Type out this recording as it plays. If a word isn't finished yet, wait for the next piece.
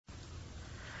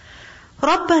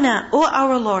رَبَّنَا, O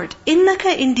our Lord,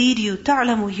 إِنَّكَ indeed you,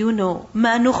 تَعْلَمُ you know,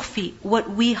 مَا نُخْفِي, what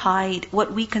we hide,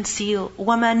 what we conceal,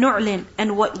 وَمَا نُعْلِن,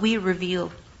 and what we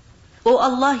reveal. O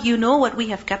Allah, you know what we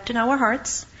have kept in our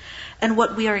hearts, and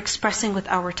what we are expressing with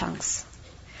our tongues.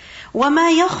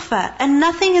 وَمَا يَخْفَى, and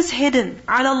nothing is hidden,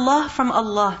 عَلَى اللَّهِ from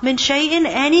Allah, مِنْ شَيْءٍ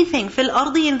anything, فِي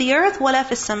الْأَرْضِ in the earth, وَلَا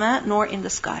فِي السَّمَاءِ nor in the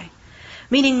sky.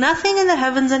 Meaning nothing in the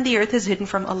heavens and the earth is hidden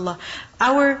from Allah.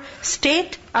 Our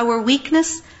state, our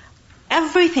weakness,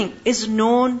 everything is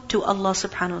known to Allah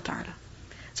subhanahu wa ta'ala.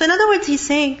 So in other words, He's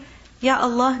saying, Ya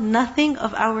Allah, nothing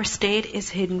of our state is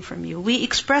hidden from you. We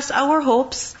express our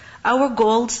hopes, our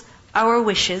goals, our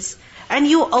wishes, and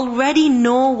you already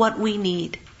know what we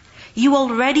need. You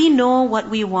already know what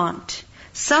we want.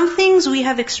 Some things we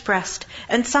have expressed,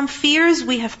 and some fears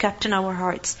we have kept in our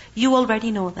hearts. You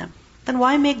already know them. Then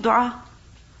why make dua?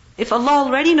 If Allah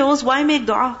already knows, why make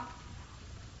dua?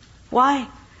 Why?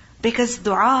 Because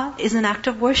dua is an act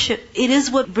of worship. It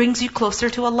is what brings you closer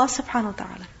to Allah subhanahu wa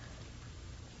ta'ala.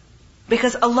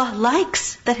 Because Allah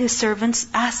likes that His servants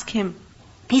ask Him.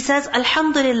 He says,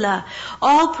 Alhamdulillah,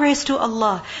 all praise to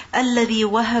Allah, الَّذِي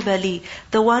وَهَبَ لِي,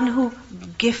 the one who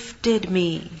gifted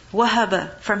me.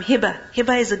 Wahaba, from hiba.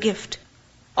 Hiba is a gift.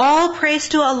 All praise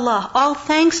to Allah, all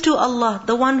thanks to Allah,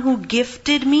 the one who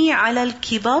gifted me, ala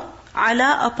al-kibar,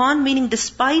 ala upon, meaning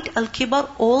despite al-kibar,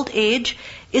 old age,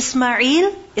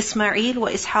 Ismail wa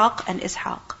Ishaq and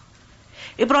Ishaq.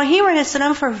 Ibrahim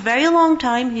a.s. for a very long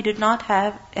time, he did not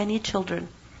have any children.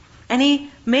 And he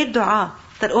made dua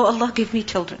that, oh Allah, give me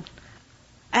children.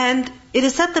 And it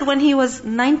is said that when he was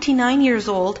 99 years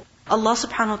old, Allah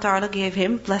subhanahu wa ta'ala gave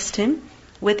him, blessed him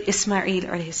with Ismail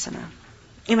a.s.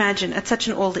 Imagine, at such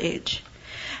an old age.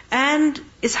 And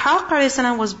Ishaq a.s.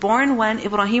 was born when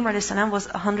Ibrahim a.s. was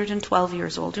 112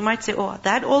 years old. You might say, oh,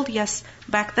 that old? Yes.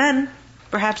 Back then,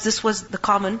 perhaps this was the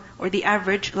common or the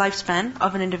average lifespan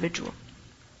of an individual.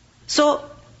 So,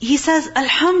 he says,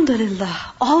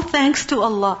 Alhamdulillah, all thanks to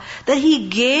Allah, that He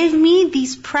gave me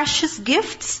these precious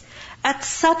gifts at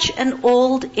such an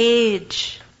old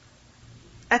age.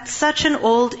 At such an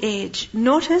old age.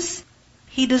 Notice,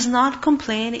 he does not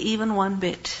complain even one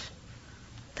bit.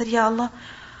 That, Ya Allah,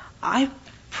 I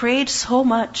prayed so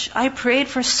much. I prayed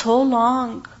for so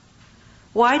long.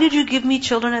 Why did you give me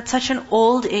children at such an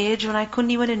old age when I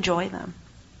couldn't even enjoy them?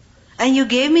 And you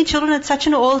gave me children at such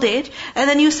an old age, and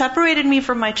then you separated me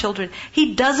from my children.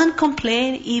 He doesn't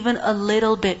complain even a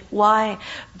little bit. Why?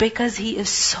 Because he is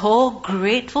so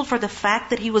grateful for the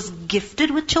fact that he was gifted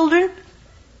with children,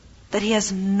 that he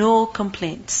has no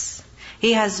complaints.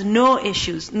 He has no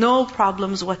issues, no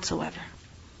problems whatsoever.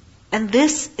 And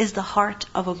this is the heart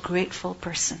of a grateful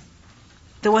person.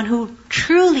 The one who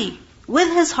truly,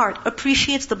 with his heart,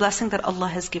 appreciates the blessing that Allah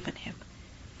has given him.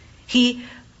 He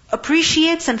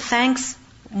appreciates and thanks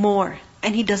more,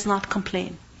 and he does not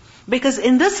complain. Because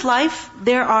in this life,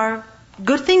 there are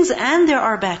good things and there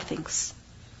are bad things.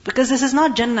 Because this is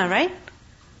not Jannah, right?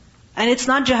 And it's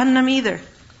not Jahannam either.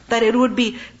 That it would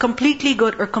be completely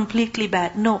good or completely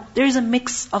bad. No, there is a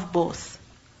mix of both.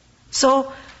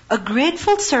 So, a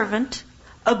grateful servant,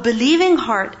 a believing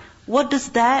heart, what does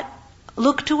that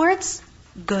look towards?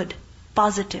 Good,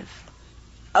 positive.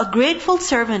 A grateful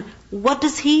servant, what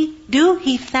does he do?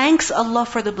 He thanks Allah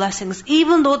for the blessings,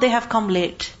 even though they have come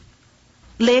late.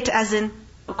 Late as in,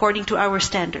 according to our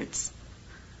standards.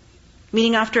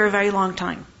 Meaning after a very long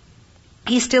time.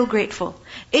 He's still grateful.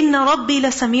 Inna Rabbi la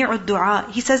sami'ud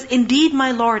du'a. He says, indeed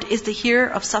my Lord is the hearer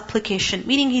of supplication.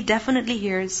 Meaning He definitely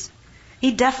hears.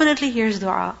 He definitely hears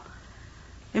dua.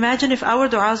 Imagine if our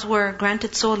du'as were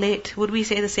granted so late. Would we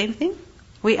say the same thing?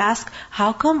 We ask,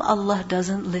 how come Allah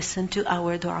doesn't listen to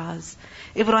our du'as?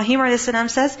 Ibrahim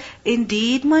a.s. says,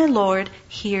 indeed my Lord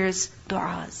hears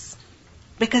du'as.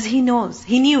 Because he knows,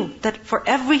 he knew that for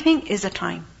everything is a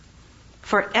time.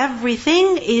 For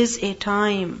everything is a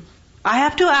time. I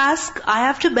have to ask, I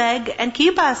have to beg, and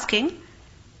keep asking.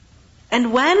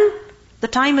 And when the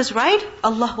time is right,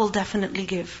 Allah will definitely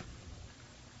give.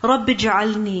 Rabbi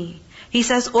ja'alni. He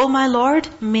says, O my Lord,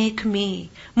 make me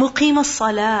muqim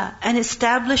as-salah, an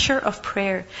establisher of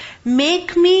prayer.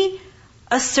 Make me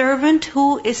a servant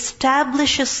who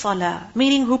establishes salah,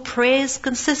 meaning who prays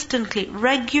consistently,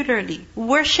 regularly,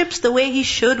 worships the way he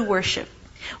should worship.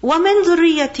 وَمِن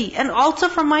ذُرِّيَّتِي, and also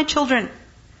from my children.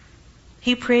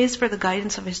 He prays for the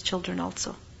guidance of his children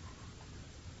also.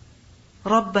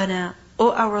 رَبَّنَا,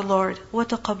 O our Lord,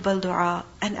 وَتَقَبَّلْ دُعَاء,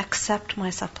 and accept my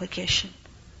supplication.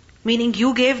 Meaning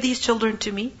you gave these children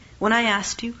to me when I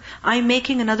asked you. I'm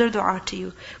making another dua to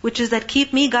you, which is that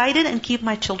keep me guided and keep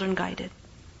my children guided.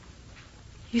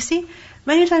 You see,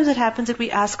 many times it happens that we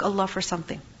ask Allah for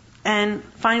something. And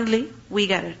finally, we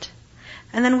get it.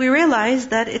 And then we realize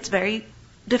that it's very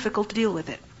difficult to deal with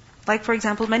it. Like for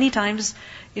example, many times,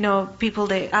 people,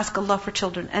 they ask Allah for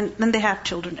children, and then they have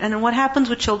children. And then what happens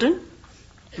with children?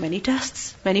 Many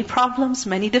tests, many problems,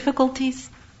 many difficulties.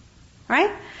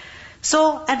 Right?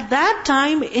 So at that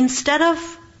time, instead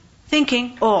of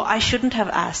thinking, oh, I shouldn't have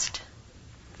asked.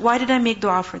 Why did I make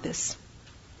dua for this?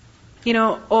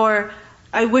 Or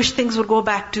I wish things would go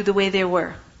back to the way they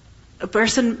were. A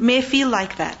person may feel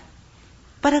like that.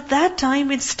 But at that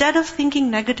time, instead of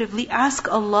thinking negatively,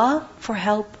 ask Allah for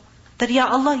help. That, Ya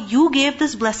Allah, you gave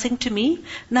this blessing to me,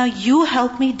 now you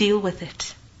help me deal with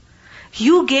it.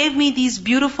 You gave me these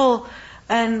beautiful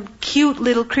and cute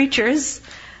little creatures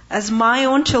as my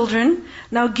own children,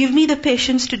 now give me the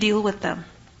patience to deal with them.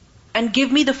 And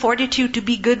give me the fortitude to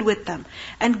be good with them.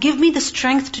 And give me the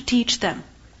strength to teach them.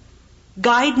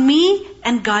 Guide me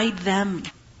and guide them.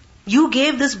 You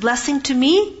gave this blessing to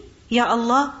me, Ya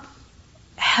Allah,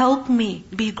 help me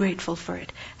be grateful for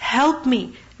it. Help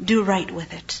me do right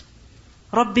with it.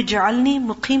 رَبِّ اجْعَلْنِي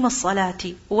مُقِيمَ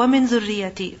الصَّلَاةِ وَمِنْ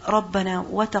ذُرِّيَّتِي رَبَّنَا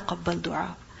وَتَقَبَّلْ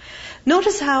دُعَاء.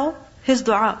 Notice how his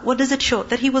dua, what does it show?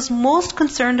 That he was most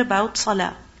concerned about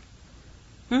salah.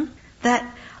 That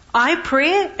I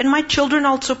pray and my children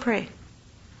also pray.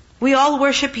 We all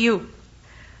worship you.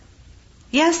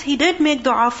 Yes, he did make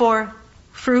dua for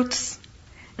fruits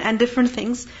and different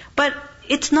things, but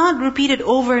it's not repeated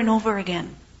over and over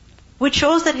again. Which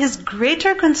shows that his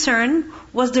greater concern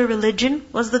was the religion,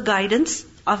 was the guidance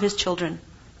of his children.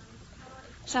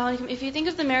 Assalamu alaikum. If you think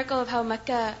of the miracle of how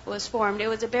Mecca was formed, it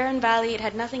was a barren valley, it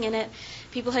had nothing in it,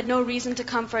 people had no reason to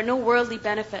come for it, no worldly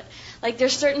benefit. Like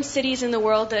there's certain cities in the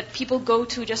world that people go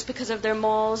to just because of their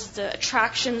malls, the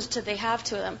attractions that they have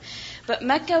to them. But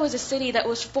Mecca was a city that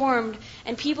was formed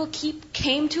and people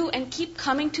came to and keep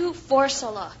coming to for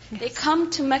salah. Yes. They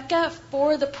come to Mecca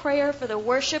for the prayer, for the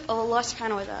worship of Allah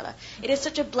subhanahu wa ta'ala. It is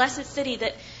such a blessed city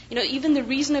that, even the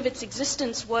reason of its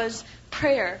existence was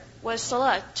prayer, was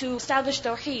salah, to establish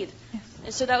tawheed. Yes.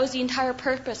 And so that was the entire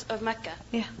purpose of Mecca.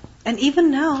 Yeah. And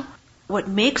even now, what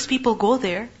makes people go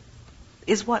there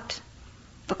is what?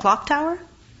 The clock tower?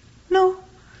 No.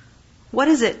 What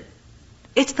is it?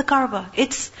 It's the Kaaba.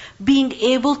 It's being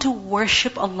able to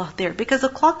worship Allah there. Because the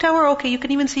clock tower, okay, you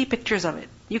can even see pictures of it.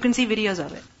 You can see videos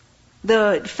of it.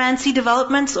 The fancy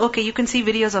developments, okay, you can see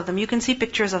videos of them. You can see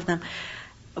pictures of them.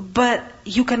 But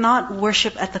you cannot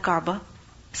worship at the Kaaba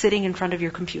sitting in front of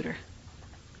your computer.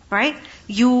 Right?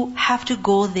 You have to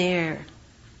go there.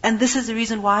 And this is the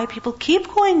reason why people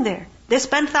keep going there. They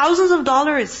spend thousands of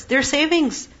dollars, their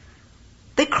savings.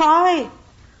 They cry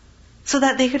so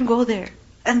that they can go there.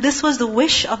 And this was the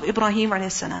wish of Ibrahim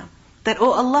a.s. That,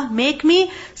 oh Allah, make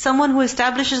me someone who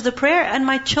establishes the prayer and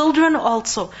my children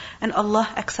also. And Allah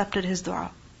accepted his dua.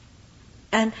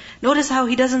 And notice how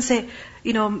he doesn't say,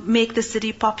 make the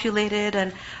city populated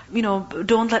and,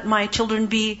 don't let my children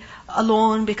be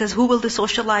alone because who will they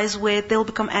socialize with? They'll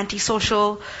become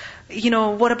antisocial.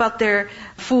 What about their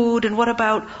food and what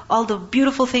about all the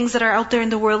beautiful things that are out there in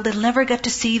the world? They'll never get to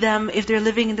see them if they're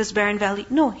living in this barren valley.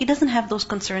 No, he doesn't have those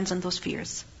concerns and those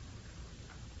fears.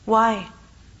 Why?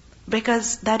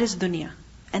 Because that is dunya.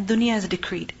 And dunya is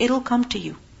decreed. It'll come to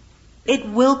you. It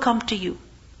will come to you.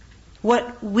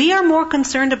 What we are more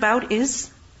concerned about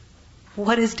is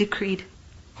what is decreed.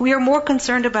 We are more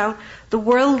concerned about the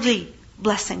worldly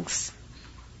blessings.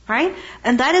 Right?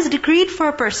 And that is decreed for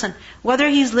a person. Whether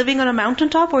he's living on a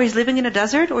mountaintop or he's living in a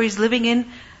desert or he's living in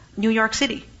New York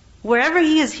City. Wherever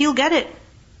he is, he'll get it.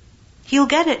 He'll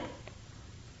get it.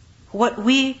 What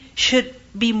we should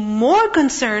be more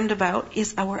concerned about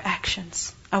is our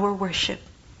actions, our worship.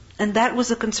 And that was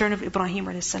the concern of Ibrahim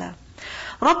a.s.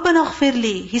 رَبَّنَا اغْفِرْ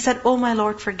لِي. He said, oh my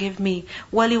Lord, forgive me.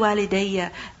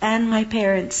 وَلِوَالِدَيَّ and my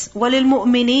parents.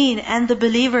 وَلِلْمُؤْمِنِينَ and the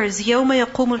believers. يَوْمَ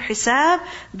يَقُومُ الْحِسَابِ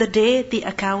the day the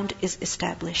account is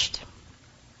established.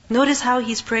 Notice how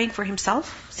he's praying for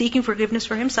himself, seeking forgiveness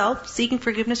for himself, seeking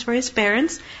forgiveness for his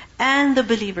parents, and the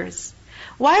believers.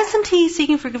 Why isn't he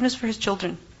seeking forgiveness for his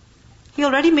children? He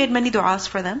already made many du'as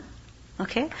for them.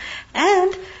 Okay?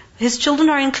 And his children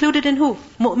are included in who?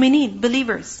 Mu'mineen,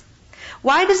 believers.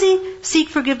 Why does he seek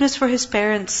forgiveness for his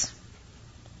parents?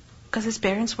 Because his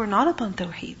parents were not upon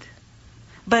tawheed.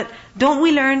 But don't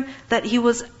we learn that he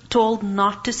was told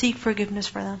not to seek forgiveness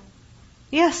for them?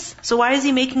 Yes. So why is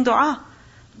he making dua?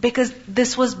 Because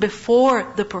this was before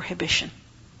the prohibition.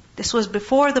 This was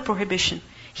before the prohibition.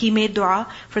 He made dua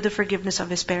for the forgiveness of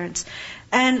his parents.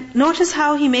 And notice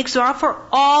how he makes dua for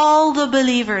all the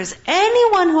believers.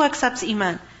 Anyone who accepts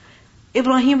iman.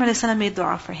 Ibrahim a.s. made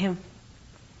dua for him.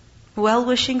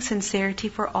 Well-wishing sincerity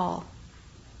for all.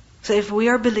 So if we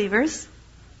are believers,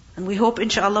 and we hope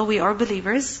inshallah we are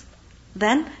believers,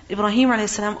 then Ibrahim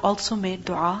a.s. also made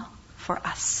dua for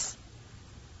us.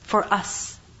 For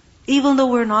us. Even though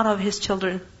we're not of his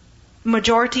children.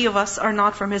 Majority of us are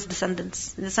not from his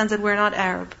descendants. In the sense that we're not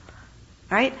Arab.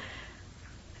 Right?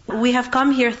 We have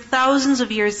come here thousands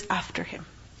of years after him.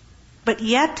 But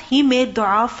yet, he made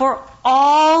dua for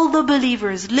all the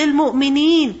believers.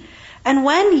 لِلْمُؤْمِنِينَ. And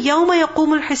when يَوْمَ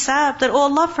يَقُومُ الْحِسَابِ, that, oh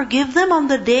Allah, forgive them on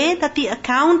the day that the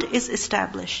account is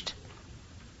established.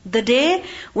 The day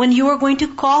when you are going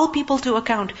to call people to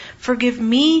account. Forgive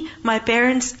me, my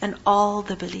parents, and all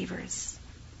the believers.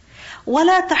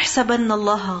 وَلَا تَحْسَبَنَّ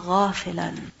اللَّهَ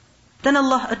غَافِلًا. Then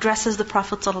Allah addresses the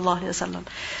Prophet ﷺ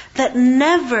that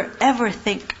never ever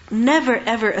think, never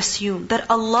ever assume that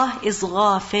Allah is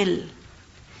ghafil.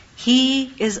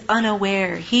 He is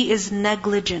unaware, He is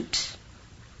negligent.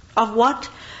 Of what?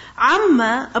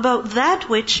 Amma, about that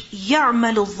which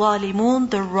يَعْمَلُ الظَّالِمُونَ,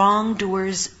 the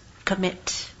wrongdoers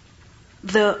commit.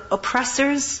 The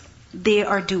oppressors, they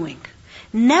are doing.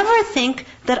 Never think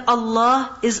that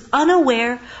Allah is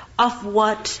unaware of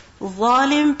what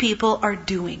zalim people are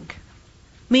doing.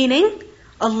 Meaning,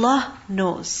 Allah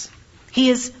knows. He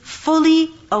is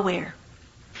fully aware.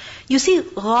 You see,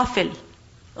 ghafil,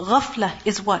 ghafla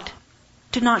is what?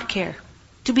 To not care.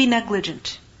 To be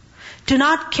negligent. To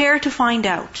not care to find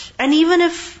out. And even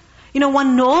if,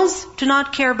 one knows, to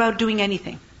not care about doing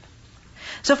anything.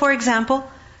 So for example,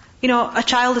 a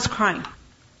child is crying.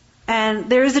 And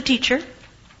there is a teacher,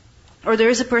 or there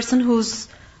is a person who's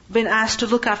been asked to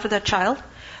look after that child.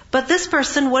 But this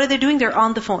person, what are they doing? They're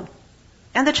on the phone.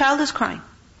 And the child is crying.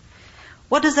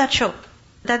 What does that show?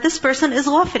 That this person is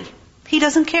ghafil. He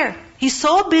doesn't care. He's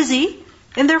so busy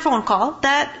in their phone call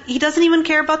that he doesn't even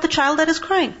care about the child that is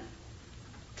crying.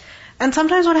 And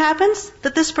sometimes what happens?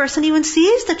 That this person even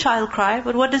sees the child cry,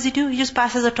 but what does he do? He just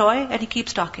passes a toy and he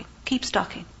keeps talking. Keeps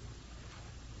talking.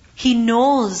 He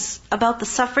knows about the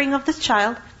suffering of this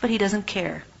child, but he doesn't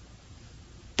care.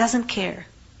 Doesn't care.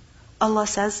 Allah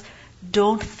says,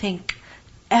 don't think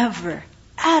ever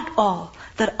at all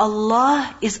that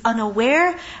Allah is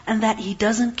unaware and that He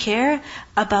doesn't care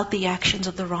about the actions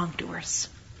of the wrongdoers.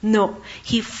 No,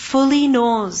 He fully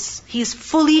knows. He is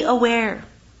fully aware.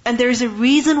 And there is a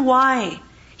reason why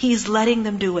He is letting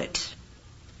them do it.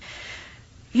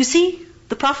 You see,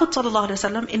 the Prophet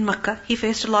ﷺ in Makkah, he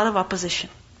faced a lot of opposition.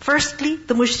 Firstly,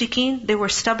 the mushrikeen, they were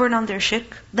stubborn on their shirk.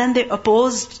 Then they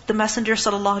opposed the Messenger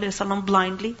ﷺ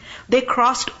blindly. They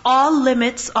crossed all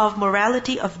limits of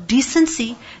morality, of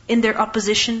decency in their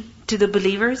opposition to the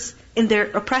believers, in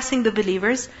their oppressing the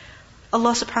believers.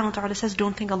 Allah subhanahu wa ta'ala says,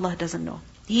 don't think Allah doesn't know.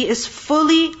 He is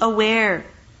fully aware.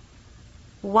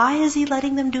 Why is He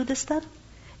letting them do this stuff?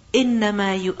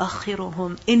 إِنَّمَا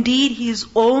يُؤَخِّرُهُمْ. Indeed, He is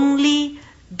only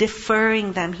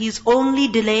deferring them. He's only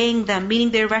delaying them,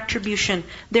 meaning their retribution,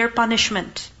 their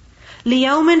punishment.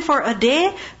 لِيَوْمٍ, for a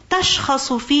day,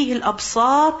 تَشْخَصُ فِيهِ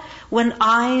الْأَبْصَارِ, when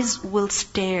eyes will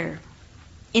stare.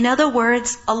 In other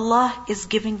words, Allah is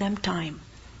giving them time.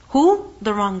 Who?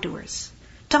 The wrongdoers.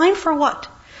 Time for what?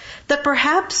 That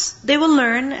perhaps they will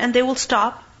learn and they will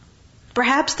stop.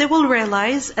 Perhaps they will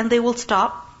realize and they will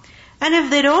stop. And if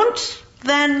they don't,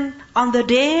 then on the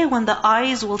day when the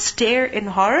eyes will stare in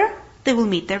horror, they will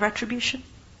meet their retribution.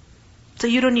 So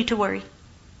you don't need to worry.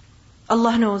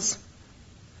 Allah knows.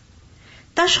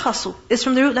 Tashkhasu is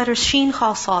from the root letters Sheen,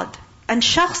 Kha, Sad. And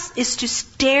shakhs is to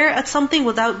stare at something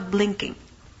without blinking.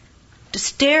 To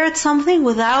stare at something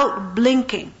without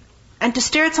blinking. And to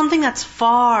stare at something that's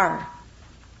far.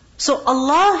 So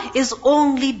Allah is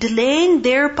only delaying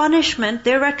their punishment,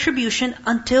 their retribution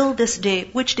until this day.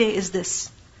 Which day is this?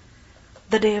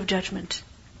 The day of judgment.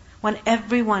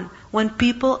 When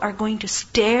people are going to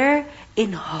stare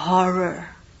in horror.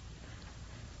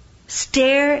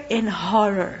 Stare in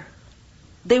horror.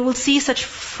 They will see such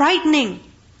frightening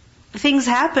things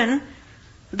happen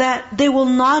that they will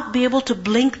not be able to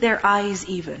blink their eyes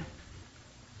even.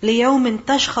 لِيَوْمٍ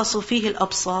تَشْخَصُ فِيهِ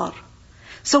الْأَبْصَارِ.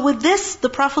 So with this, the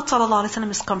Prophet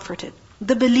ﷺ is comforted.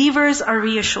 The believers are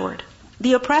reassured.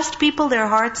 The oppressed people, their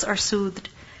hearts are soothed.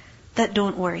 That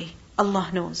don't worry. Allah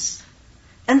knows.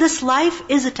 And this life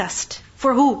is a test.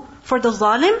 For who? For the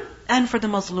zalim and for the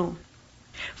mazloom.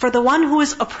 For the one who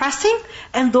is oppressing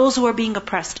and those who are being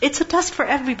oppressed. It's a test for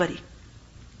everybody.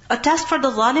 A test for the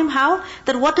zalim, how?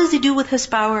 That what does he do with his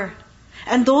power?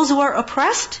 And those who are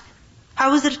oppressed,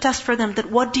 how is it a test for them? That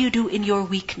what do you do in your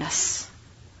weakness?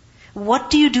 What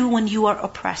do you do when you are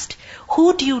oppressed?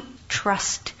 Who do you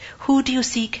trust? Who do you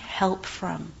seek help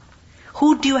from?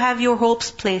 Who do you have your hopes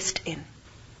placed in?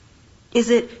 Is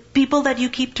it people that you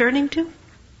keep turning to?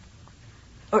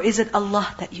 Or is it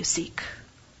Allah that you seek?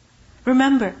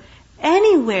 Remember,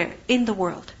 anywhere in the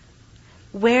world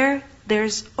where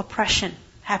there's oppression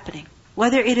happening.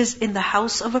 Whether it is in the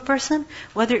house of a person,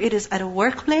 whether it is at a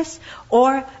workplace,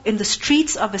 or in the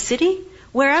streets of a city,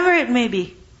 wherever it may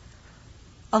be,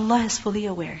 Allah is fully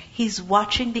aware. He's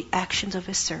watching the actions of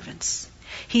His servants.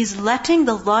 He's letting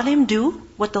the zalim do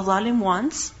what the zalim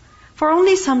wants for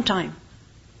only some time.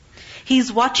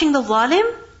 He's watching the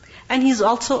zalim, and He's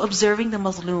also observing the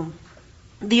mazloom.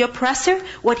 The oppressor,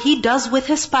 what he does with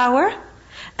his power,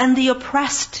 and the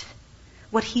oppressed,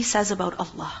 what he says about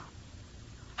Allah.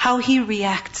 How he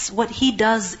reacts, what he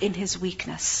does in his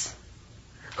weakness.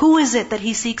 Who is it that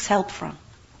he seeks help from?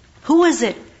 Who is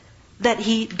it that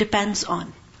he depends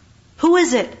on? Who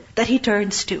is it that he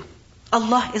turns to?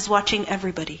 Allah is watching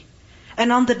everybody.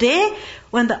 And on the day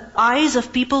when the eyes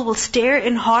of people will stare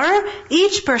in horror,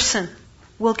 each person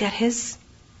will get his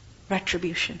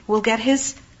retribution, will get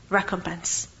his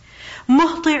recompense.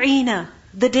 Muhti'ina.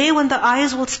 The day when the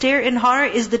eyes will stare in horror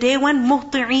is the day when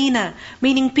muhti'ina,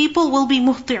 meaning people will be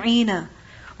muhti'ina.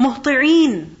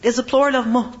 Muhti'in is a plural of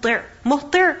muhti'.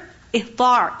 Muhti',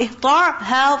 ihtar. Ihtar,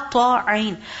 ha,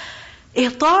 ta'in.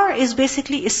 Ihtar is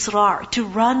basically israr, to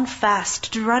run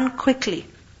fast, to run quickly.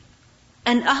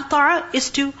 And ahtara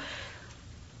is to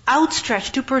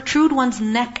outstretch, to protrude one's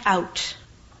neck out.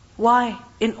 Why?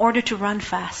 In order to run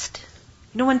fast.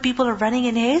 You know when people are running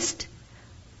in haste,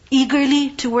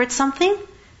 eagerly towards something,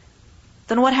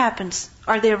 then what happens?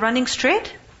 Are they running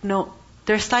straight? No.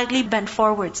 They're slightly bent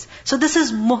forwards. So this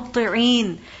is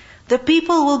muhti'in. The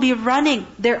people will be running,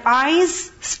 their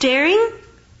eyes staring,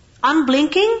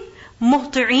 unblinking,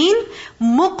 muhti'in,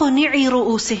 muqni'i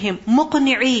ru'usihim.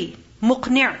 Muqni'i.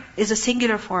 Muqni' is a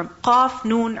singular form. Qaf,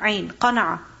 noon, ayn,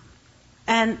 qana'a.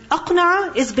 And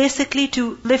aqna'a is basically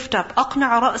to lift up.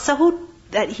 Aqna'a ra'sahu,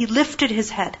 that he lifted his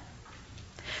head.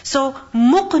 So,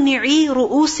 muqni'i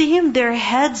ru'usihim, their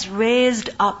heads raised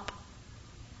up.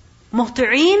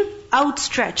 Muhti'in,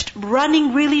 outstretched,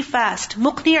 running really fast.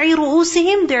 Muqni'i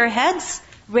ru'usihim, their heads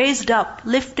raised up,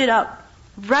 lifted up,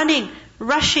 running,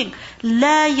 rushing.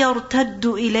 La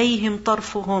yartaddu ilayhim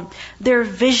tarfuhum. Their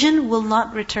vision will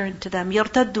not return to them.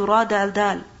 Yartaddu rada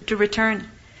al-dal, to return.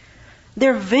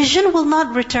 Their vision will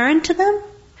not return to them,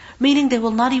 meaning they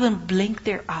will not even blink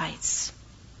their eyes.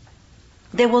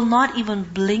 They will not even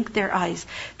blink their eyes.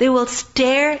 They will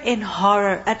stare in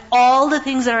horror at all the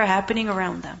things that are happening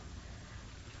around them.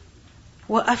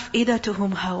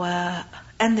 وَأَفْئِدَتُهُمْ هَوَاء.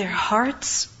 And their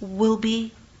hearts will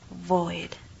be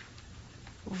void.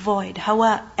 Void.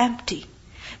 Hawa, empty.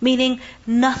 Meaning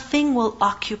nothing will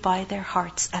occupy their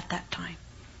hearts at that time.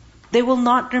 They will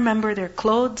not remember their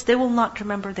clothes. They will not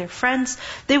remember their friends.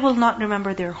 They will not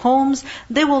remember their homes.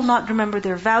 They will not remember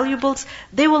their valuables.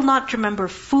 They will not remember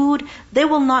food. They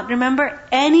will not remember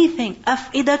anything.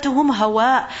 أَفْئِدَتُهُمْ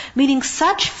هَوَاء. Meaning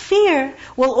such fear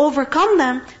will overcome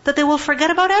them that they will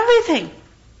forget about everything.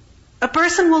 A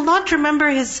person will not remember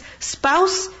his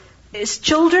spouse, his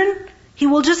children. He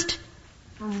will just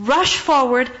rush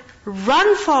forward,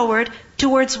 run forward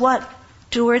towards what?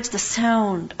 Towards the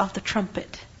sound of the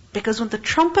trumpet. Because when the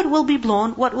trumpet will be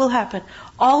blown, what will happen?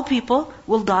 All people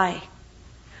will die.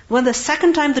 When the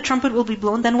second time the trumpet will be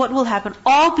blown, then what will happen?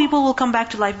 All people will come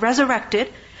back to life,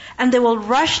 resurrected, and they will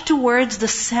rush towards the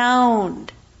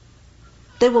sound.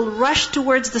 They will rush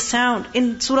towards the sound.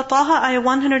 In Surah Taha, ayah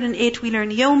 108, we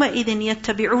learn, يَوْمَئِذٍ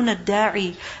يَتَّبِعُونَ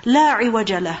الدَّاعِي لَا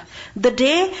عِوَجَ لَهُ. The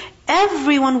day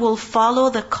everyone will follow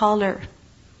the caller.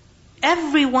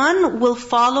 Everyone will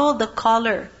follow the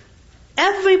caller.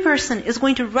 Every person is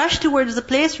going to rush towards the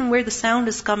place from where the sound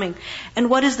is coming. And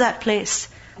what is that place?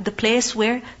 The place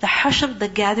where the hashr, the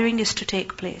gathering, is to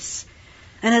take place.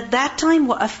 And at that time,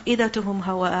 وَأَفْئِدَتُهُمْ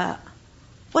هَوَاء.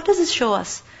 What does this show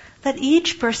us? That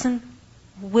each person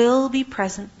will be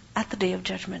present at the Day of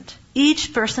Judgment.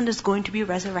 Each person is going to be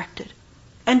resurrected.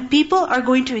 And people are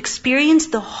going to experience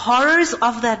the horrors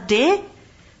of that day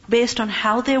based on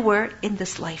how they were in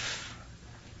this life.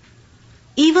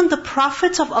 Even the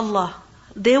prophets of Allah,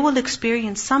 they will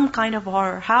experience some kind of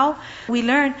horror. How? We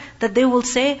learn that they will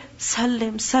say,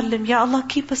 Sallim, Sallim, Ya Allah,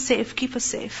 keep us safe, keep us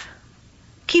safe.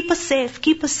 Keep us safe,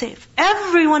 keep us safe.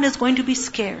 Everyone is going to be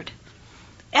scared.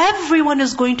 Everyone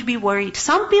is going to be worried.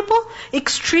 Some people,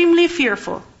 extremely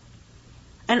fearful.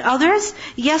 And others,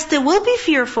 yes, they will be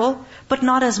fearful, but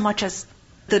not as much as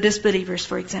the disbelievers,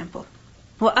 for example.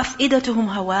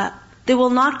 وَأَفْئِدَتُهُمْ هَوَاء. They will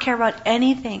not care about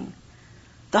anything.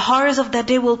 The horrors of that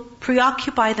day will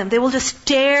preoccupy them. They will just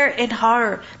stare in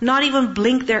horror, not even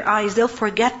blink their eyes. They'll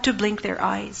forget to blink their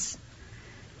eyes.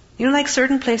 You know, like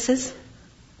certain places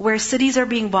where cities are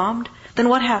being bombed, then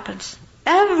what happens?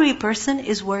 Every person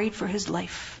is worried for his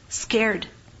life. Scared.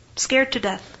 Scared to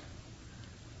death.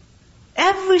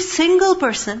 Every single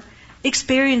person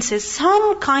experiences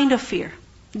some kind of fear.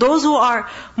 Those who are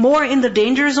more in the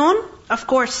danger zone, of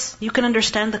course, you can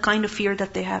understand the kind of fear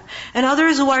that they have. And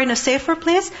others who are in a safer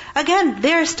place, again,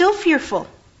 they are still fearful.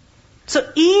 So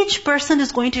each person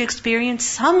is going to experience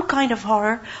some kind of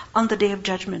horror on the Day of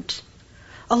Judgment.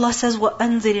 Allah says,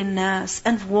 وَأَنذِرِ النَّاسِ,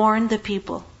 and warn the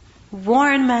people.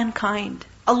 Warn mankind.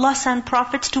 Allah sent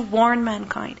prophets to warn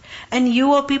mankind. And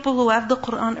you, O people who have the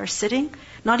Quran, are sitting,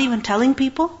 not even telling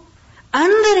people.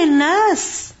 أَنذِرِ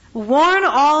النَّاسِ, warn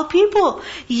all people.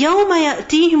 يَوْمَ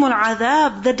يَأْتِيهِمُ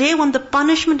الْعَذَابِ, the day when the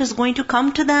punishment is going to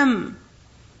come to them.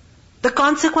 The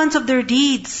consequence of their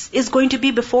deeds is going to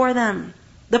be before them.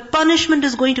 The punishment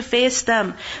is going to face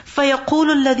them. فَيَقُولُ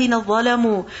الَّذِينَ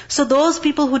ظَلَمُوا, so those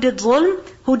people who did zulm,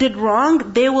 who did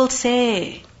wrong, they will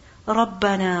say,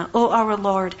 رَبَّنَا, O our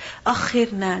Lord,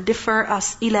 أَخِرْنَا, defer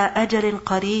us, إِلَىٰ أَجَلٍ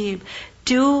قَرِيبٍ,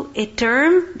 to a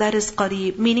term that is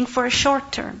qareeb, meaning for a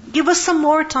short term. Give us some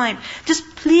more time. Just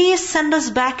please send us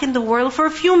back in the world for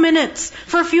a few minutes,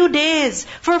 for a few days,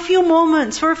 for a few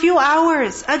moments, for a few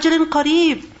hours. أَجَلٍ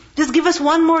قَرِيبٍ. Just give us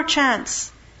one more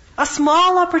chance. A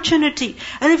small opportunity.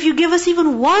 And if you give us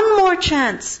even one more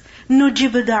chance,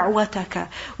 نُجِبْ دَعْوَتَكَ,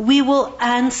 we will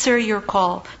answer your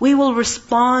call. We will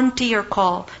respond to your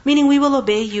call. Meaning we will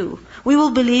obey you. We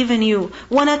will believe in you.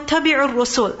 وَنَتَّبِعُ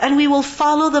الرُّسُلِ, and we will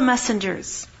follow the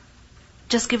messengers.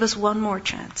 Just give us one more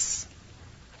chance.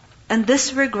 And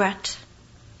this regret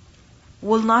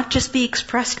will not just be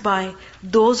expressed by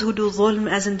those who do zulm,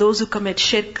 as in those who commit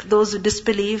shirk, those who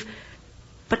disbelieve,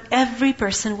 but every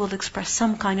person will express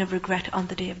some kind of regret on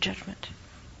the Day of Judgment.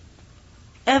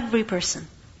 Every person.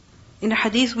 In a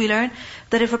hadith we learn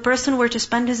that if a person were to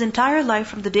spend his entire life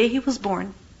from the day he was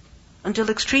born until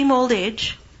extreme old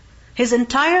age, his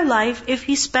entire life, if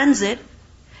he spends it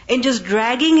in just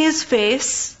dragging his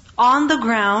face on the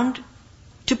ground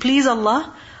to please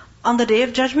Allah, on the Day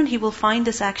of Judgment he will find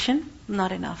this action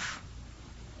not enough.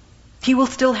 He will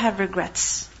still have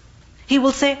regrets. He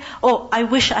will say, oh, I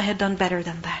wish I had done better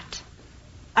than that.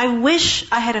 I wish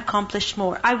I had accomplished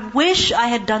more. I wish I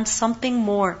had done something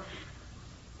more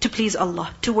to please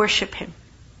Allah, to worship Him,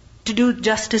 to do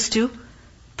justice to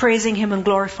praising Him and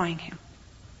glorifying Him.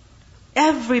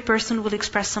 Every person will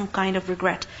express some kind of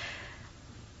regret.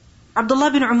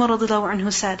 Abdullah bin Umar radiallahu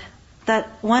anhu said that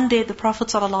one day the Prophet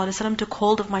ﷺ took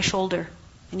hold of my shoulder,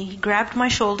 and he grabbed my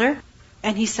shoulder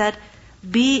and he said,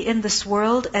 be in this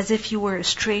world as if you were a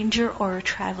stranger or a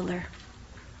traveler.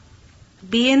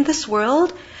 Be in this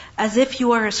world as if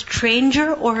you are a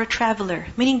stranger or a traveler.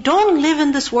 Meaning, don't live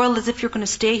in this world as if you're going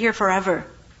to stay here forever.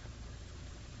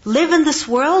 Live in this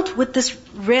world with this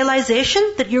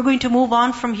realization that you're going to move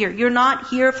on from here. You're not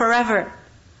here forever.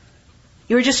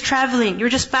 You're just traveling. You're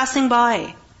just passing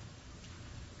by.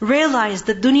 Realize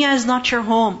that dunya is not your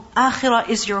home. Akhirah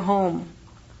is your home.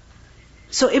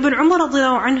 So Ibn Umar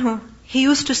radiallahu anhu, he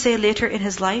used to say later in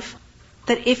his life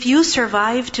that if you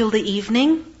survive till the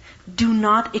evening, do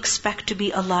not expect to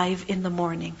be alive in the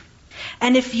morning.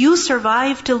 And if you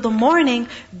survive till the morning,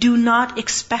 do not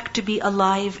expect to be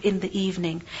alive in the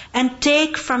evening. And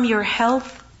take from your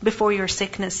health before your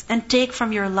sickness, and take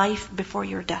from your life before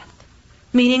your death.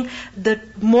 Meaning, the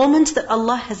moments that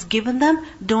Allah has given them,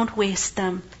 don't waste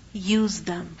them. Use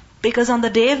them. Because on the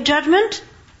Day of Judgment,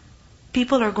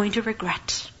 people are going to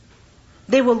regret.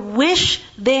 They will wish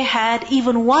they had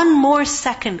even one more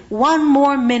second, one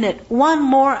more minute, one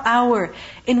more hour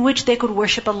in which they could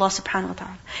worship Allah subhanahu wa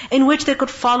ta'ala, in which they could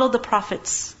follow the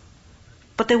prophets.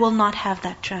 But they will not have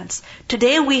that chance.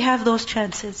 Today we have those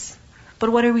chances.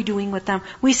 But what are we doing with them?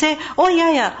 We say, oh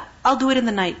yeah, I'll do it in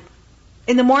the night.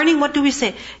 In the morning, what do we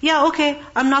say? Yeah, okay,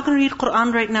 I'm not going to read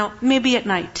Quran right now, maybe at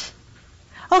night.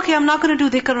 Okay, I'm not going to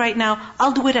do dhikr right now,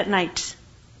 I'll do it at night.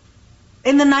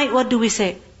 In the night, what do we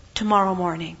say? Tomorrow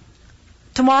morning.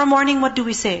 Tomorrow morning, what do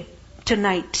we say?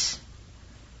 Tonight.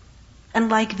 And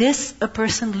like this, a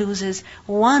person loses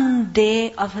one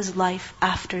day of his life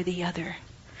after the other.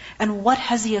 And what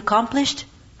has he accomplished?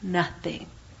 Nothing.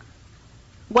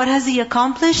 What has he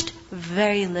accomplished?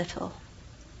 Very little.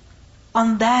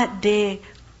 On that day,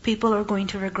 people are going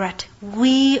to regret.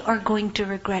 We are going to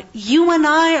regret. You and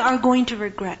I are going to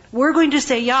regret. We're going to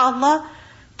say, Ya Allah,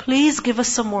 please give us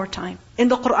some more time. In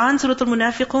the Quran, Surah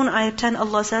Al-Munafiqun, ayat 10,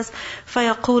 Allah says,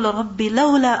 فَيَقُولَ رَبِّ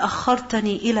لَوْلَا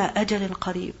أَخَّرْتَنِي إِلَىٰ أَجَلٍ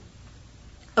قَرِيبٍ.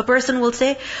 A person will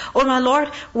say, oh my Lord,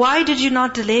 why did you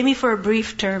not delay me for a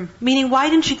brief term? Meaning, why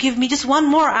didn't you give me just one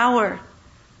more hour?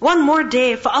 One more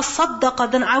day.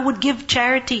 فَأَصَّدَّقَ, then I would give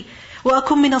charity.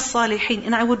 وَأَكُمْ مِنَ الصَّالِحِينَ,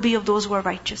 and I would be of those who are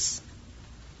righteous.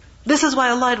 This is why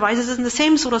Allah advises in the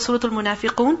same surah, Surah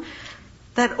Al-Munafiqun,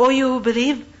 that, O you who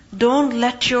believe, don't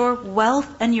let your wealth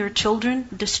and your children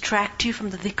distract you from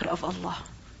the dhikr of Allah.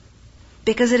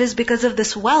 Because it is because of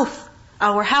this wealth,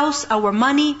 our house, our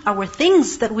money, our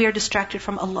things, that we are distracted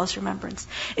from Allah's remembrance.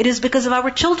 It is because of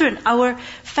our children, our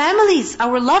families,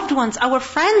 our loved ones, our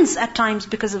friends at times,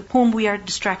 because of whom we are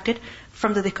distracted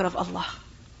from the dhikr of Allah.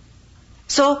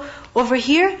 So, over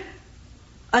here,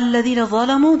 الَّذِينَ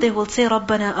ظَلَمُوا, they will say,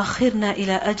 رَبَّنَا أَخِرْنَا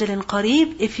إِلَىٰ أَجَلٍ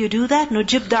قَرِيبٍ. If you do that,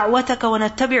 نُجِبْ دَعْوَتَكَ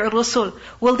وَنَتَّبِعُ الرُّسُلِ.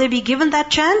 Will they be given that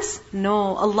chance?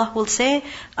 No. Allah will say,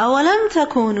 أَوَلَمْ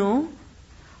تَكُونُوا,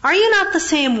 are you not the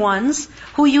same ones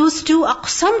who used to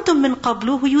أَقْسَمْتُم مِّن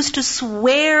قَبْلُ, who used to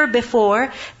swear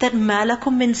before that مَا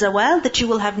لَكُم مِّن زَوَالٍ, that you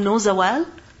will have no zawal?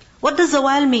 What does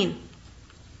zawal mean?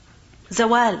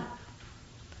 Zawal.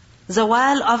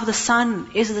 Zawal of the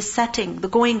sun is the setting, the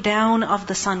going down of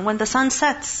the sun. When the sun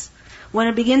sets, when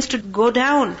it begins to go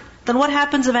down, then what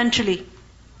happens eventually?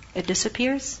 It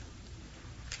disappears.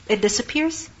 It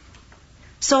disappears.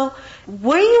 So,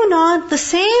 were you not the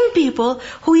same people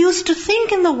who used to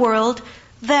think in the world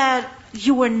that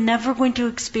you were never going to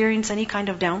experience any kind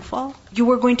of downfall? You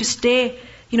were going to stay,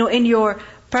 in your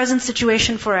present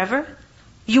situation forever?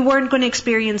 You weren't going to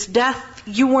experience death.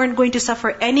 You weren't going to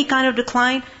suffer any kind of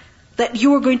decline. That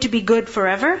you were going to be good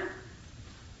forever?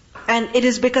 And it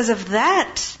is because of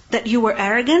that you were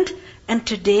arrogant, and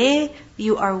today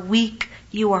you are weak,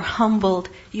 you are humbled,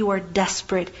 you are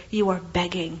desperate, you are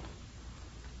begging.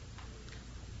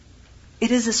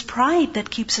 It is this pride that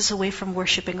keeps us away from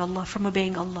worshipping Allah, from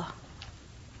obeying Allah.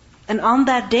 And on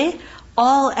that day,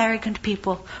 all arrogant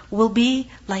people will be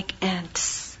like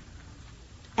ants.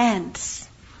 Ants.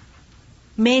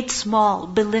 Made small,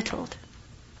 belittled.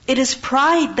 It is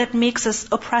pride that makes us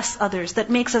oppress others,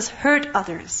 that makes us hurt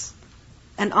others.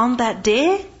 And on that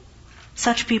day,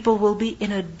 such people will be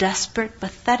in a desperate,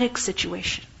 pathetic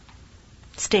state.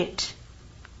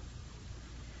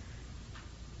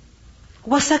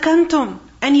 وَسَكَنْتُمْ,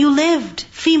 and you lived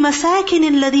فِي مَسَاكِنِ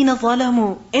الَّذِينَ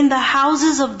ظَلَمُوا, in the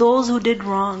houses of those who did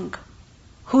wrong,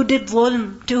 who did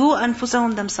dhulm, to who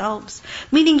أنفسهم, themselves.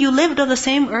 Meaning you lived on the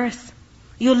same earth,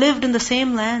 you lived in the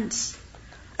same lands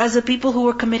as the people who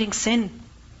were committing sin.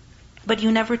 But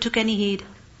you never took any heed.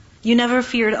 You never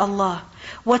feared Allah.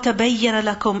 وَتَبَيَّنَ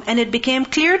لَكُمْ, and it became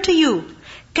clear to you,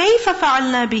 كَيْفَ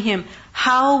فَعَلْنَا بِهِمْ,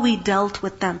 how we dealt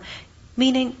with them.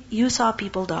 Meaning, you saw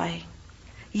people die.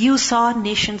 You saw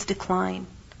nations decline.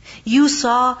 You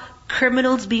saw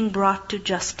criminals being brought to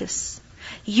justice.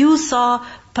 You saw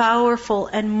powerful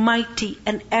and mighty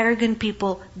and arrogant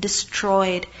people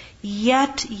destroyed.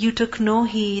 Yet you took no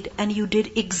heed and you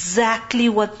did exactly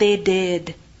what they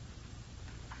did.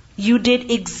 You did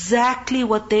exactly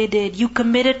what they did. You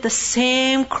committed the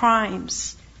same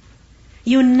crimes.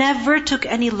 You never took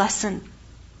any lesson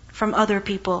from other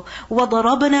people.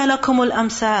 وَضَرَبْنَا لَكُمُ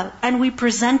الْأَمْثَالِ, and we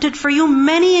presented for you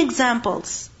many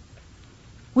examples.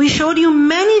 We showed you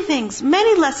many things,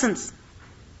 many lessons,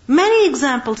 many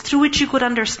examples through which you could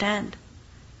understand.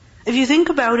 If you think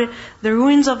about it, the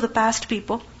ruins of the past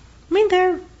people,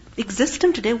 they're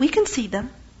existent today. We can see them.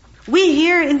 We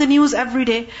hear in the news every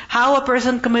day how a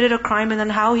person committed a crime and then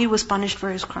how he was punished for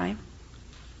his crime.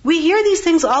 We hear these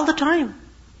things all the time.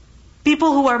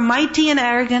 People who are mighty and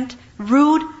arrogant,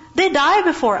 rude, they die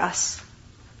before us.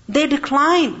 They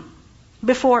decline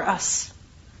before us.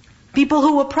 People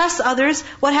who oppress others,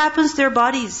 what happens to their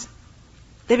bodies?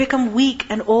 They become weak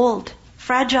and old,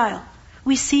 fragile.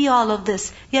 We see all of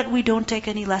this, yet we don't take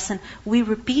any lesson. We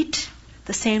repeat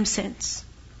the same sins.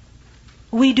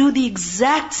 We do the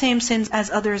exact same sins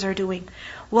as others are doing.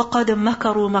 وَقَدْ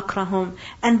مَكَرُوا مَكْرَهُمْ,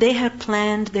 and they had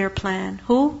planned their plan.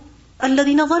 Who?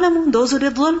 الَّذِينَ ظَلَمُوا, those who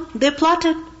did dhulm. They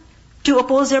plotted to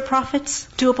oppose their prophets,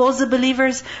 to oppose the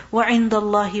believers. وَعِنْدَ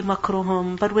اللَّهِ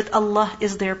مَكْرُهُمْ, but with Allah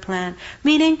is their plan.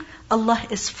 Meaning, Allah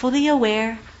is fully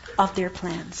aware of their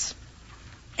plans.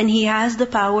 And He has the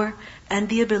power and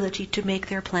the ability to make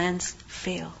their plans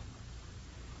fail.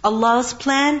 Allah's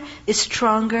plan is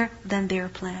stronger than their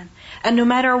plan. And no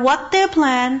matter what they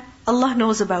plan, Allah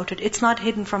knows about it. It's not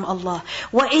hidden from Allah.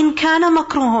 وَإِن كَانَ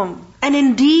مَكْرُهُمْ, and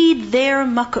indeed their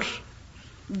makr,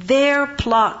 their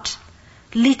plot,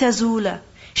 لِتَزُولَ,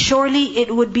 surely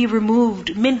it would be removed,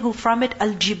 minhu, from it,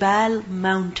 al-jibal,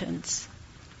 mountains.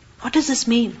 What does this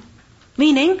mean?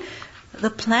 Meaning,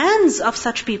 the plans of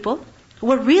such people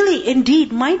were really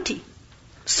indeed mighty.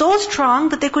 So strong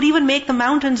that they could even make the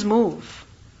mountains move.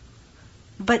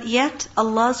 But yet,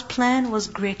 Allah's plan was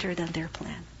greater than their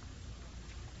plan.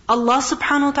 Allah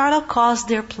subhanahu wa ta'ala caused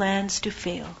their plans to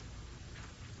fail.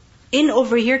 In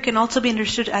over here can also be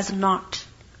understood as not.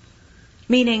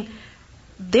 Meaning,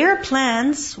 their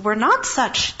plans were not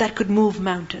such that could move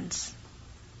mountains.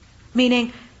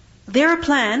 Meaning, their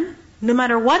plan, no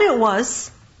matter what it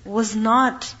was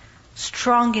not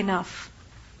strong enough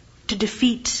to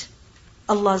defeat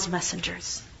Allah's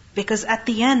messengers. Because at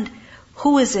the end,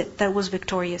 who is it that was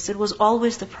victorious? It was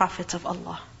always the prophets of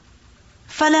Allah.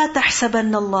 فَلَا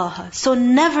تَحْسَبَنَّ اللَّهَ. So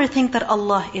never think that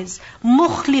Allah is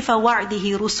مُخْلِفَ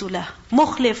وَعْدِهِ رُسُلَهُ.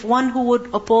 Mukhlif, one who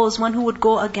would oppose, one who would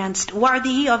go against.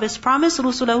 وَعْدِهِ, of His promise,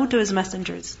 رُسُلَهُ, to His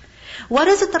messengers. What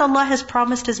is it that Allah has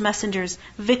promised His messengers?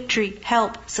 Victory,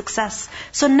 help, success.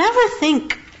 So never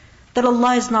think that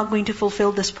Allah is not going to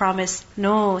fulfill this promise.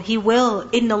 No, He will.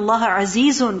 إِنَّ اللَّهَ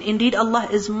عَزِيزٌ. Indeed, Allah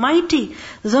is mighty.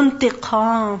 ذُو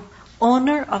انْتِقَامٍ.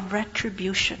 Owner of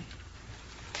retribution.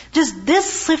 Just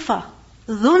this sifa,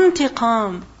 ذُو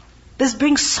انْتِقَامٍ, this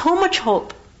brings so much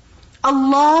hope.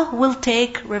 Allah will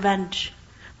take revenge.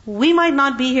 We might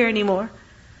not be here anymore.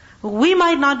 We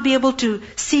might not be able to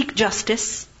seek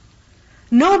justice.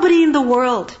 Nobody in the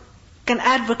world can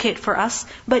advocate for us.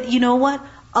 But you know what?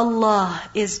 Allah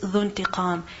is ذُو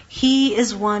انْتِقَامٍ. He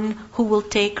is one who will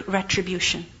take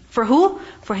retribution. For who?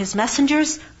 For His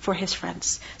messengers, for His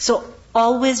friends. So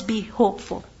always be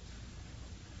hopeful.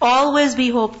 Always be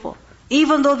hopeful.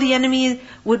 Even though the enemy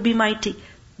would be mighty,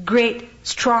 great,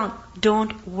 strong,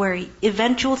 don't worry.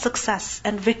 Eventual success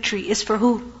and victory is for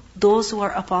who? Those who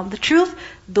are upon the truth,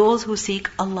 those who seek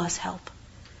Allah's help.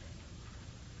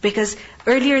 Because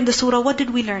earlier in the surah, what did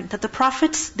we learn? That the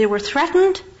prophets, they were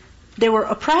threatened, they were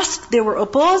oppressed, they were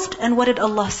opposed, and what did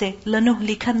Allah say?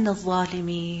 لَنُهْلِكَنَّ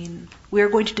الظَّالِمِينَ. We are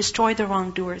going to destroy the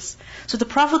wrongdoers. So the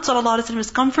Prophet ﷺ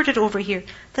is comforted over here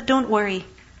that don't worry.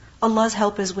 Allah's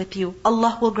help is with you.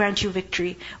 Allah will grant you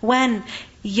victory. When?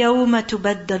 يَوْمَ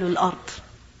تُبَدَّلُ الْأَرْضِ.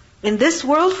 In this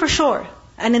world for sure.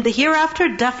 And in the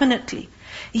hereafter, definitely.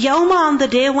 يَوْمَ, on the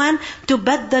day when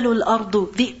تُبَدَّلُ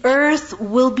الْأَرْضُ. The earth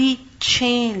will be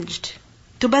changed.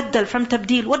 تُبَدَّل, from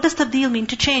tabdeel. What does tabdeel mean?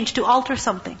 To change, to alter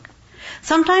something.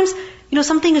 Sometimes,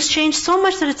 something has changed so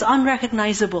much that it's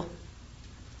unrecognizable.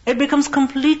 It becomes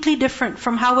completely different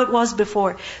from how it was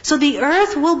before. So the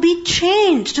earth will be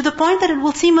changed to the point that it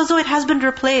will seem as though it has been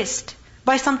replaced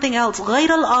by something else. غَيْرَ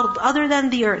الْأَرْض, other than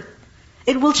the earth.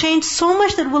 It will change so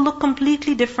much that it will look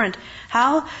completely different.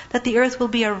 How? That the earth will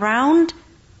be a round,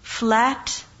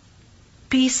 flat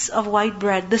piece of white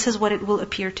bread. This is what it will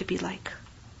appear to be like.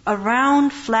 A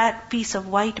round, flat piece of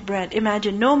white bread.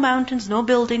 Imagine no mountains, no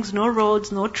buildings, no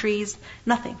roads, no trees,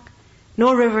 nothing.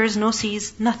 No rivers, no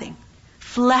seas, nothing.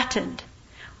 Flattened.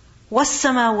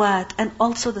 وَالسَّمَاوَاتِ, and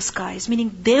also the skies.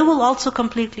 Meaning they will also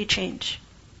completely change.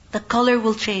 The color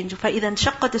will change. فَإِذَا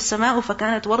انشَقَّتِ السَّمَاءُ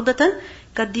فَكَانَتْ وَرْدَةً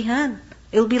كَالدِّهَانِ.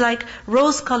 It will be like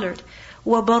rose-colored.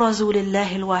 وَبَرَزُوا لِلَّهِ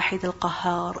الْوَاحِدِ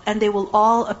الْقَهَّارِ. And they will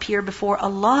all appear before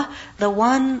Allah, the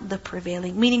one, the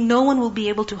prevailing. Meaning no one will be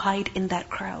able to hide in that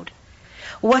crowd.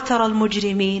 وَتَرَى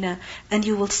الْمُجْرِمِينَ. And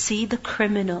you will see the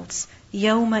criminals.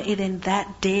 يَوْمَئِذٍ,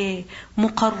 that day.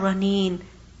 مُقَرَّنِينَ,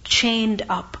 chained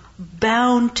up,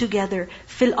 bound together.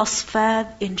 فِي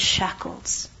الْأَصْفَادِ, in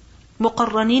shackles.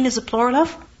 مُقَرَّنِينَ is a plural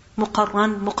of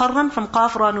مُقَرَّن. مُقَرَّن from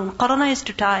قاف را نون. قَرَّنَ is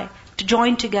to tie, to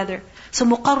join together. So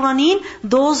مُقَرَّنِينَ,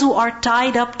 those who are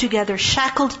tied up together,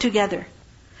 shackled together.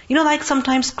 Like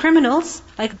sometimes criminals,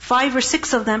 like 5 or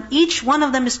 6 of them, each one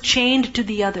of them is chained to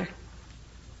the other.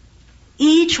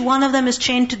 Each one of them is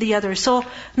chained to the other. So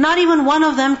not even one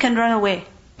of them can run away,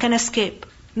 can escape.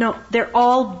 No, they're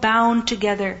all bound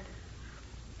together.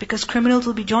 Because criminals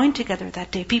will be joined together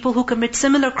that day. People who commit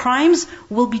similar crimes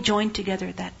will be joined together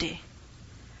that day.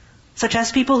 Such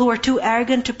as people who are too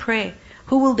arrogant to pray.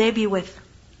 Who will they be with?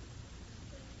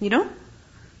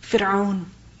 Fir'aun.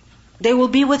 They will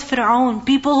be with Fir'aun.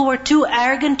 People who are too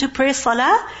arrogant to pray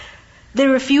salah, they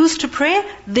refuse to pray,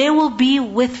 they will be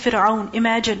with Fir'aun.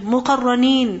 Imagine,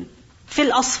 مُقَرَّنِينَ فِي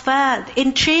الْأَصْفَادِ,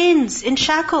 in chains, in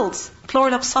shackles,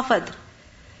 plural of safad.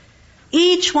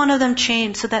 Each one of them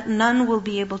chained so that none will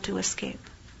be able to escape.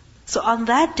 So on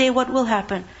that day, what will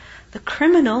happen? The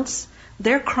criminals,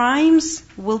 their crimes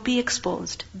will be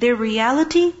exposed. Their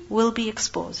reality will be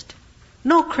exposed.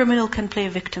 No criminal can play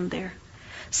victim there.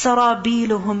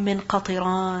 سَرَابِيلُهُم مِّن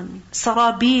قَطِرَانٍ.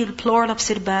 Sarabil, plural of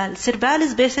sirbal. Sirbal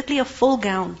is basically a full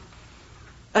gown.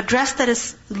 A dress that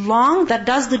is long, that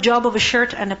does the job of a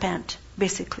shirt and a pant,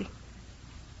 basically.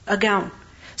 A gown.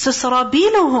 So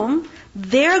sarabiluhum,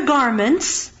 their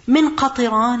garments, min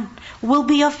qatiran, will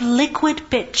be of liquid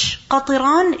pitch.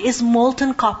 Qatiran is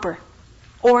molten copper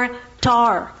or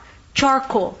tar,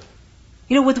 charcoal.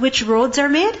 With which roads are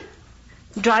made?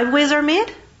 Driveways are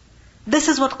made? This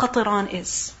is what qatiran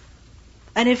is.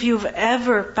 And if you've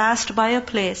ever passed by a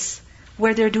place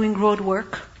where they're doing road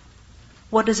work,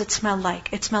 what does it smell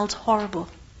like? It smells horrible.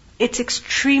 It's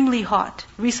extremely hot.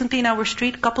 Recently in our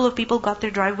street, a couple of people got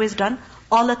their driveways done.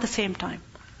 all at the same time.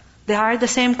 They hired the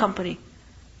same company.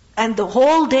 And the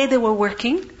whole day they were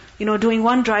working, doing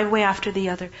one driveway after the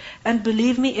other. And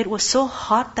believe me, it was so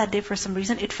hot that day for some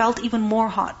reason, it felt even more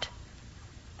hot.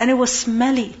 And it was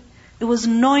smelly. It was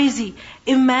noisy.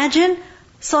 Imagine,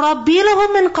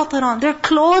 سَرَابِيلُهُم مِّن قَطِرَانٍ. Their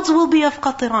clothes will be of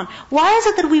qatiran. Why is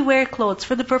it that we wear clothes?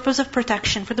 For the purpose of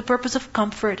protection, for the purpose of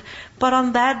comfort. But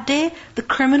on that day, the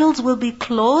criminals will be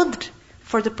clothed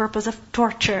for the purpose of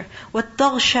torture.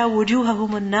 وَتَغْشَى وُجُوهَهُمُ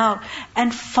النَّارِ.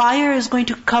 And fire is going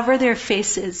to cover their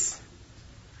faces.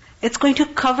 It's going to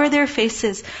cover their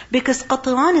faces. Because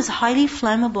qatiran is highly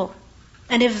flammable.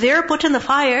 And if they're put in the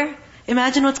fire,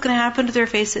 imagine what's going to happen to their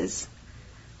faces.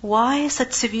 Why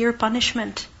such severe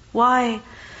punishment? Why?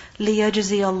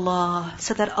 لِيَجْزِيَ اللَّهِ.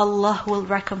 So that Allah will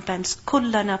recompense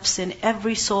كُلَّ نَفْسٍ,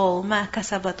 every soul, مَا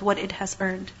كَسَبَتْ, what it has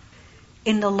earned.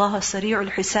 إِنَّ اللَّهَ سَرِيعُ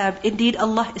الْحِسَابِ. Indeed,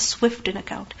 Allah is swift in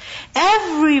account.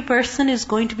 Every person is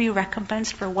going to be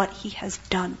recompensed for what he has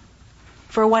done.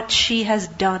 For what she has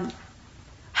done.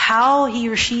 How he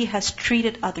or she has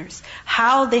treated others.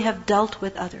 How they have dealt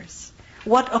with others.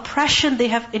 What oppression they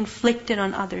have inflicted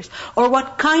on others. Or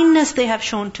what kindness they have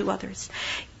shown to others.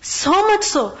 So much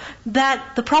so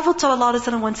that the Prophet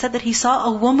ﷺ once said that he saw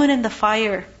a woman in the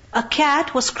fire. A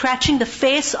cat was scratching the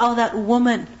face of that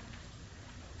woman.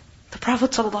 The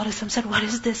Prophet ﷺ said, what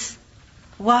is this?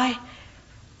 Why?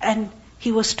 And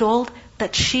he was told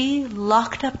that she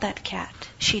locked up that cat.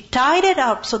 She tied it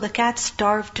up so the cat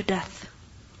starved to death.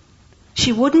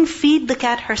 She wouldn't feed the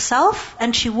cat herself,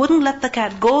 and she wouldn't let the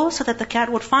cat go so that the cat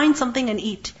would find something and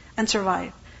eat and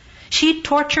survive. She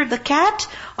tortured the cat.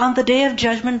 On the Day of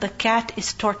Judgment, the cat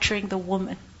is torturing the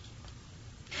woman.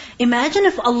 Imagine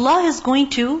if Allah is going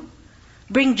to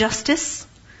bring justice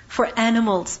for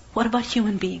animals. What about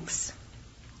human beings?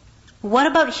 What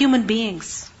about human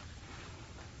beings?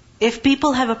 If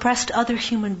people have oppressed other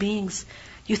human beings,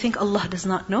 you think Allah does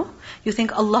not know? You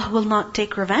think Allah will not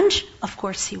take revenge? Of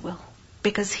course He will.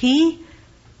 Because He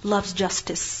loves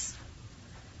justice.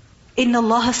 إِنَّ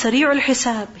اللَّهَ سَرِيعُ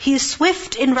الْحِسَابِ. He is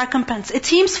swift in recompense. It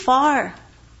seems far.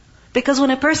 Because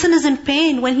when a person is in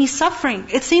pain, when he's suffering,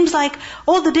 it seems like,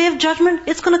 the Day of Judgment,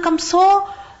 it's going to come so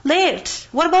late.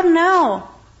 What about now?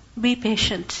 Be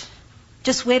patient.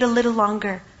 Just wait a little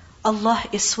longer. Allah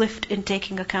is swift in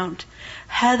taking account.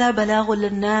 هَذَا بَلَاغٌ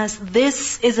لِلنَّاسِ.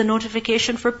 This is a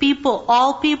notification for people,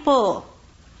 all people.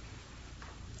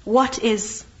 What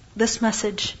is this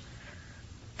message?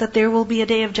 That there will be a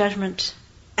Day of Judgment.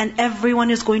 And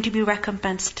everyone is going to be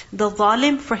recompensed. The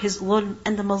zalim for his zulm,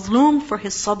 and the mazloom for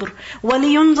his sabr.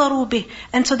 وَلِيُنْظَرُوا بِهِ.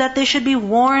 And so that they should be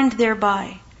warned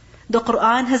thereby. The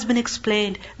Qur'an has been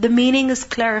explained. The meaning is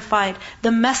clarified.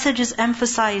 The message is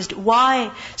emphasized.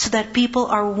 Why? So that people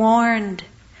are warned.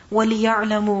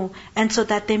 وَلِيَعْلَمُوا. And so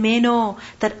that they may know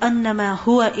that أَنَّمَا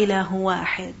هُوَ إِلَهُ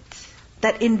وَاحِدٌ.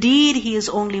 That indeed He is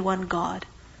only one God.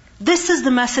 This is the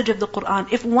message of the Qur'an.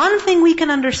 If one thing we can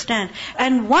understand,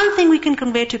 and one thing we can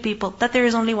convey to people, that there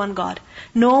is only one God.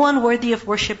 No one worthy of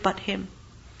worship but Him.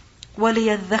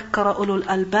 وَلِيَذَّكَّرَ أُولُو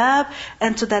الْأَلْبَابِ.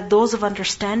 And so that those of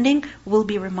understanding will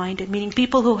be reminded. Meaning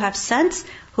people who have sense,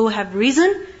 who have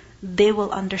reason, they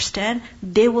will understand,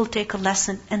 they will take a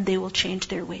lesson, and they will change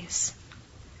their ways.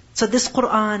 So this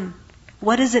Qur'an,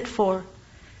 what is it for?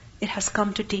 It has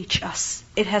come to teach us.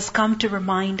 It has come to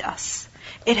remind us.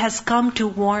 It has come to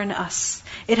warn us.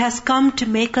 It has come to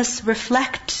make us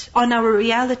reflect on our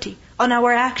reality, on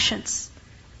our actions.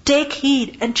 Take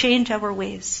heed and change our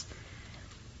ways.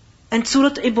 And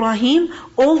Surah Ibrahim,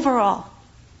 overall,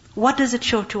 what does it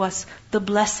show to us? The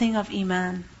blessing of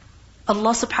Iman.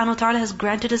 Allah subhanahu wa ta'ala has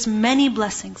granted us many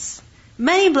blessings.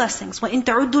 Many blessings. وَإِن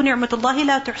تَعُدُّوا نِعْمَةَ اللَّهِ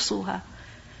لَا تُحْصُوهَا.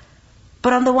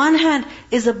 But on the one hand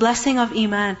is the blessing of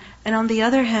Iman, and on the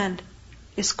other hand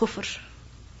is kufr.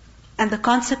 And the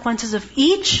consequences of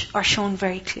each are shown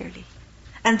very clearly.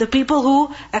 And the people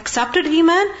who accepted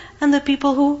Iman and the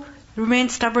people who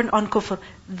remained stubborn on kufr,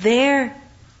 their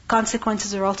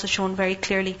consequences are also shown very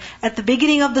clearly. At the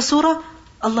beginning of the surah,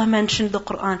 Allah mentioned the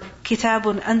Qur'an.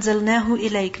 كِتَابٌ أَنزَلْنَاهُ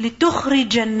إِلَيْكَ لِتُخْرِجَ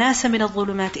النَّاسَ مِنَ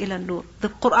الظُّلُمَاتِ إِلَى النُّورِ. The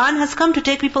Qur'an has come to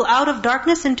take people out of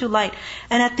darkness into light.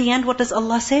 And at the end, what does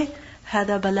Allah say?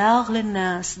 هَذَا بَلَاغٌ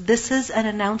لِلنَّاسِ. This is an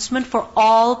announcement for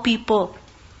all people.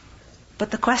 But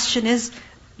the question is,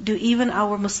 do even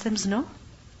our Muslims know?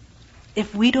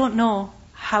 If we don't know,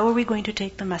 how are we going to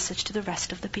take the message to the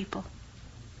rest of the people?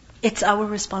 It's our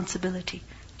responsibility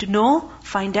to know,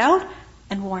 find out,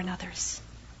 and warn others.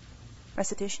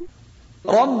 Recitation.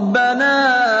 رَبَّنَا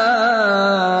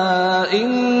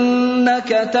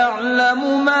إِنَّكَ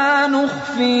تَعْلَمُ مَا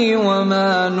نُخْفِي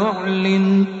وَمَا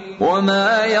نُعْلِنُ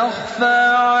وما يخفى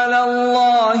على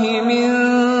الله من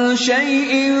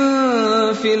شيء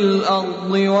في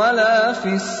الأرض ولا في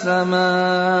السماء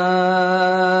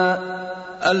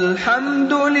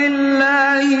الحمد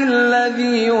لله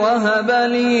الذي وهب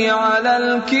لي على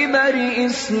الكبر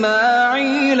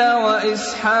إسماعيل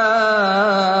وإسحاق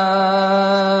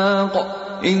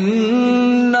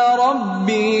إن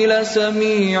ربي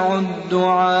لسميع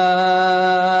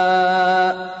الدعاء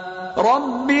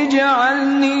رب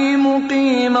اجعلني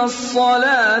مقيم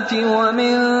الصلاة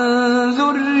ومن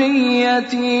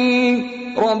ذريتي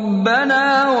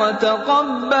ربنا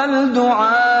وتقبل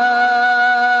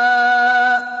دعاء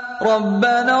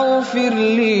ربنا اغفر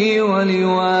لي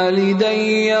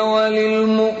ولوالدي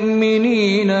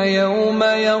وللمؤمنين يوم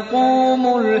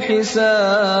يقوم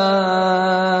الحساب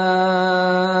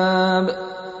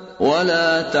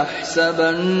ولا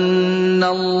تحسبن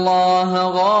الله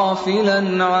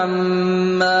غافلا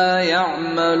عما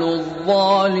يعمل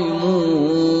الظالمون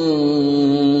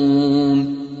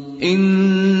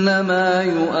إنما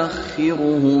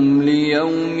يؤخرهم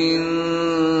ليوم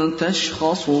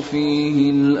تشخص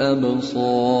فيه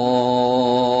الأبصار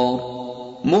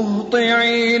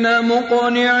مهطعين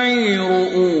مقنعي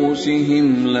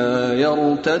رؤوسهم لا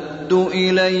يرتد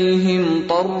إليهم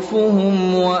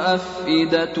طرفهم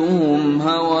وأفئدتهم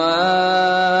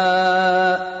هواء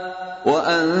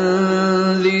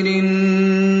وأنذر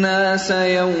الناس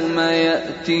يوم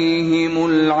يأتيهم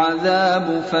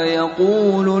العذاب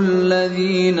فيقول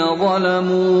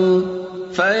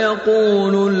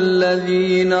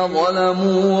الذين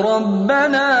ظلموا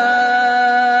ربنا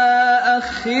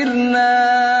أخرنا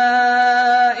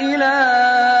إلى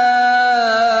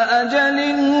أجل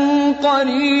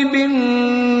قريب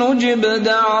نجب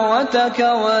دعوتك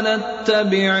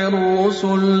ونتبع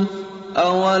الرسل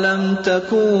أولم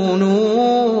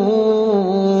تكونوا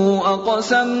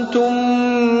أقسمتم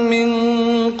من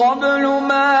قبل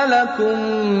ما لكم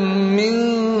من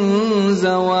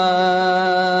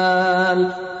زوال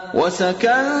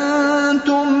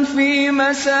وسكنتم في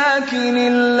مساكن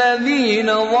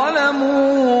الذين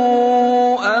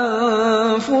ظلموا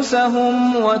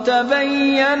أنفسهم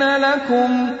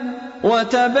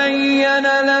وتبين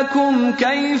لكم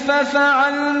كيف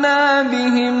فعلنا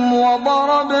بهم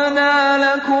وضربنا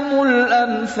لكم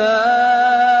الأمثال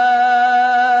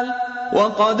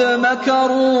وقد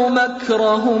مكروا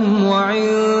مكرهم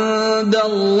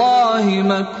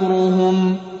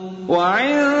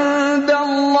وعند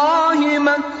الله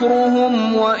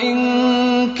مكرهم وإن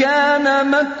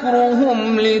كان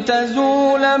مكرهم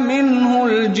لتزول منه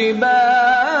الجبال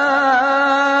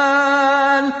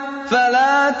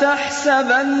فلا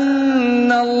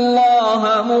تحسبن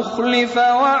الله مخلف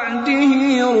وعده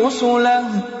رسله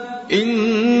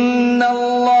إن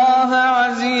الله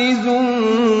عزيز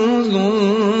ذو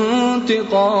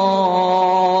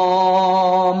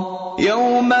انتقام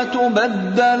يوم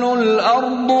تبدل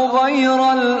الأرض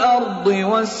غير الأرض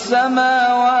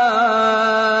والسماوات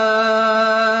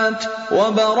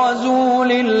وبرزوا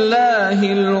لله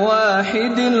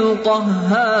الواحد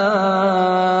القهار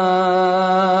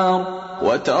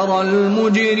وترى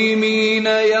المجرمين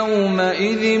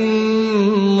يومئذ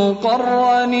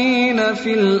مقرنين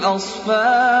في الأصفاد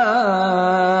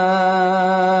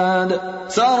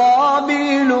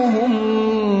سرابيلهم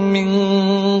من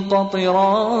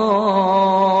قطران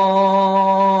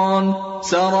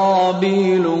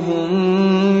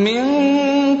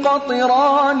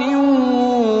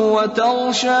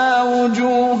وتغشى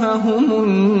وجوههم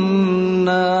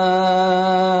النار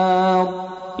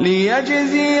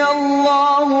ليجزي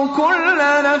الله كل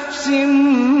نفس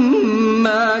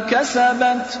ما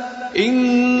كسبت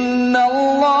إن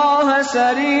الله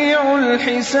سريع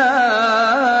الحساب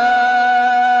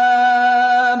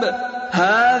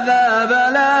هذا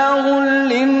بلاغ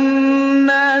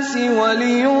للناس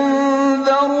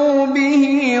ولينذروا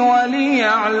به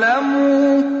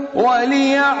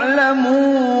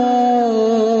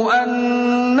وليعلموا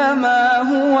أنما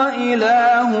هو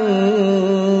إله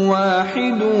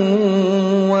واحد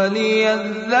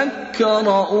وليذكر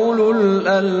أولو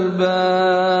الألباب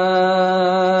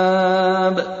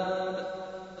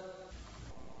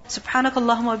سبحانك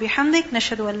اللهم وبحمدك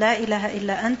نشهد أن لا إله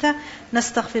إلا أنت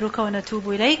نستغفرك ونتوب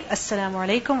إليك السلام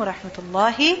عليكم ورحمة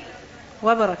الله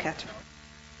وبركاته